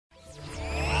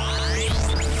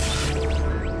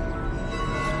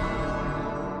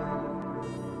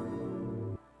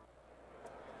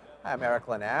I'm Erik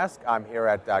Linask. I'm here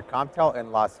at Comtel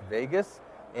in Las Vegas,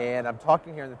 and I'm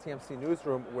talking here in the TMC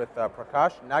newsroom with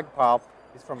Prakash Nagpal.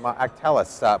 He's from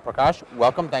Actelis. Prakash,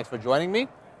 welcome. Thanks for joining me.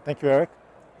 Thank you, Erik.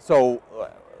 So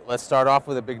let's start off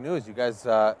with the big news. You guys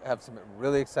have some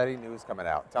really exciting news coming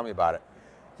out. Tell me about it.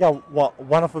 Yeah, well,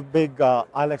 one of the big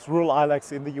ILECs, rural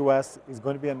ILECs in the U.S. is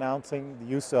going to be announcing the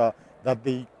use that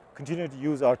they continue to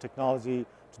use our technology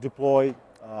to deploy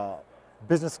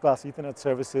business class Ethernet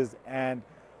services and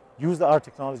use our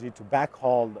technology to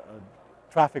backhaul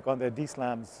traffic on their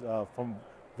DSLAMs from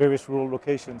various rural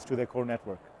locations to their core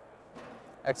network.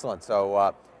 Excellent. So,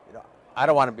 I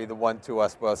don't want to be the one to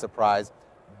spoil a surprise,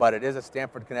 but it is a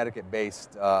Stamford,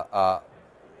 Connecticut-based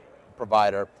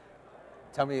provider.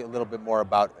 Tell me a little bit more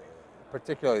about,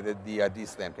 particularly the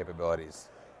DSLAM capabilities.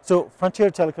 So,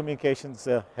 Frontier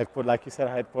Telecommunications, headquartered, like you said,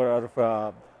 headquartered out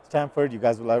of Stamford. You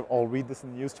guys will all read this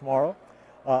in the news tomorrow.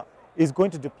 Is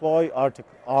going to deploy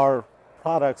our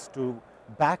products to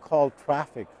backhaul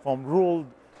traffic from rural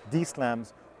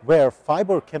DSLAMs where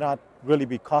fiber cannot really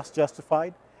be cost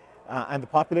justified and the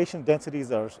population densities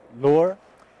are lower.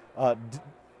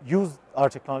 Use our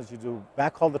technology to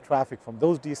backhaul the traffic from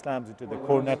those DSLAMs into the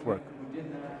core network.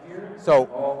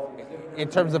 So, in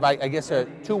terms of, I guess,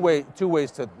 two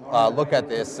ways to look at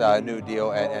this new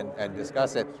deal and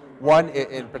discuss it. One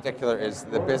in particular is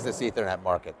the business Ethernet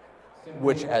market,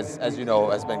 which, as you know,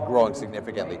 has been growing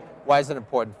significantly. Why is it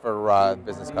important for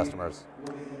business customers?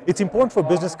 It's important for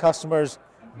business customers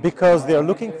because they're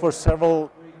looking for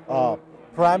several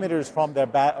parameters from their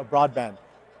broadband.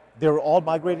 They're all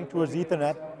migrating towards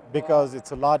Ethernet because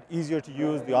it's a lot easier to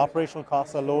use, the operational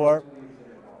costs are lower.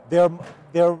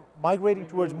 They're migrating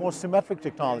towards more symmetric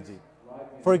technology.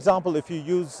 For example, if you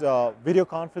use video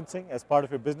conferencing as part of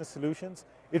your business solutions,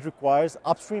 it requires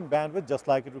upstream bandwidth just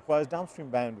like it requires downstream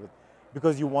bandwidth,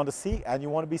 because you want to see and you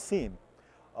want to be seen.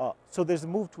 So there's a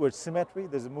move towards symmetry,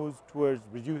 there's a move towards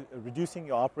reducing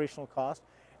your operational cost,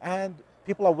 and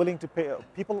people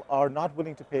are not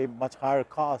willing to pay much higher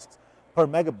costs per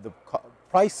megabit. The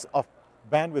price of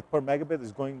bandwidth per megabit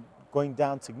is going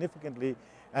down significantly,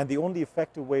 and the only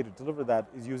effective way to deliver that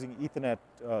is using Ethernet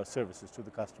services to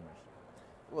the customers.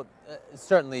 Well,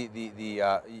 certainly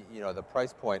the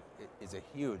price point is a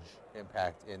huge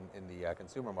impact in the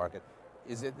consumer market.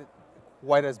 Is it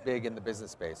quite as big in the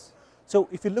business space? So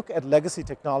if you look at legacy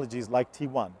technologies like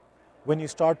T1, when you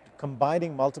start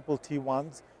combining multiple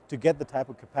T1s to get the type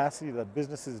of capacity that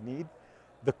businesses need,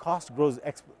 the cost grows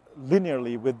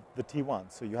linearly with the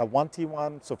T1. So you have one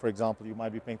T1, so for example, you might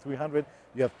be paying 300,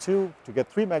 you have two, to get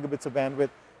 3 megabits of bandwidth,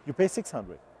 you pay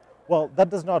 600. Well, that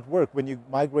does not work. When you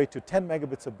migrate to 10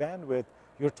 megabits of bandwidth,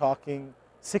 you're talking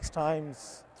 6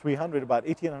 times 300, about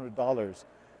 $1,800.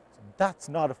 So that's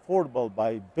not affordable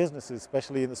by businesses,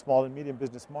 especially in the small and medium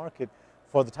business market,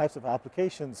 for the types of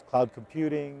applications, cloud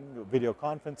computing, video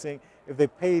conferencing. If they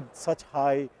paid such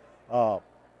high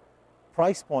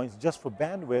price points just for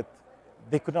bandwidth,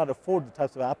 they could not afford the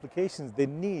types of applications they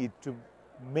need to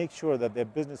make sure that their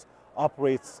business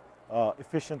operates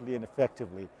efficiently and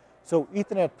effectively. So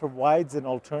Ethernet provides an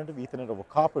alternative, Ethernet over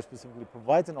copper specifically,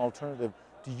 provides an alternative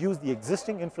to use the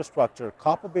existing infrastructure,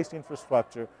 copper-based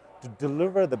infrastructure, to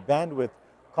deliver the bandwidth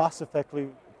cost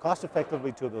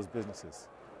effectively to those businesses.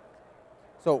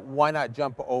 So why not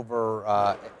jump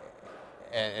over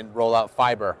and roll out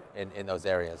fiber in those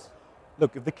areas?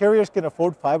 Look, if the carriers can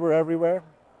afford fiber everywhere,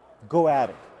 go at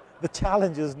it. The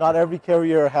challenge is not every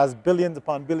carrier has billions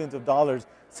upon billions of dollars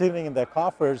sitting in their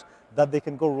coffers that they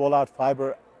can go roll out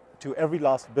fiber to every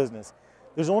lost business.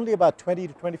 There's only about 20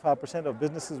 to 25% of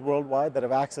businesses worldwide that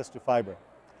have access to fiber.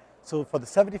 So for the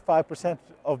 75%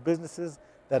 of businesses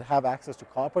that have access to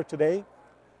copper today,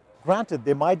 granted,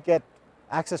 they might get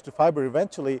access to fiber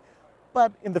eventually,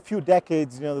 but in the few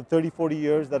decades, the 30, 40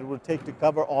 years that it will take to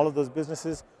cover all of those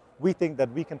businesses, we think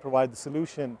that we can provide the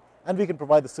solution, and we can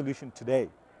provide the solution today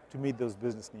to meet those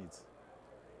business needs.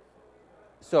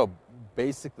 So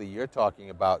basically, you're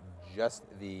talking about just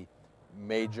the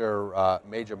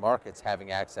major markets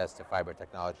having access to fiber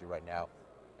technology right now.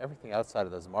 Everything outside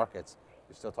of those markets,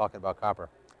 you're still talking about copper.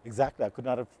 Exactly. I could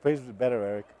not have phrased it better,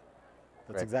 Erik.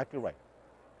 That's Great. Exactly right.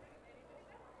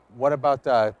 What about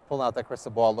pulling out that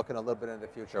crystal ball, looking a little bit into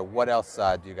the future? What else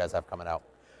do you guys have coming out?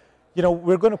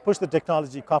 We're going to push the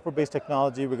technology, copper-based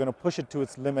technology. We're going to push it to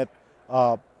its limit.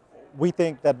 We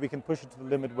think that we can push it to the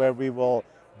limit where we will,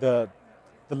 the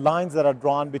lines that are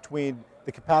drawn between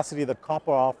the capacity that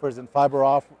copper offers and fiber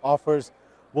offers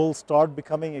will start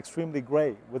becoming extremely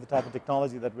gray with the type of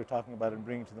technology that we're talking about and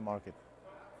bringing to the market.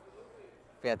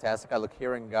 Fantastic. I look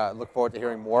forward to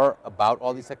hearing more about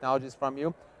all these technologies from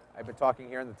you. I've been talking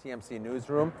here in the TMC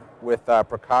newsroom with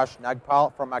Prakash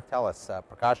Nagpal from Actelis.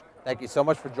 Prakash, thank you so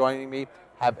much for joining me.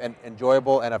 Have an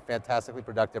enjoyable and a fantastically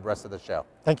productive rest of the show.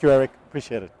 Thank you, Erik.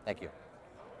 Appreciate it. Thank you.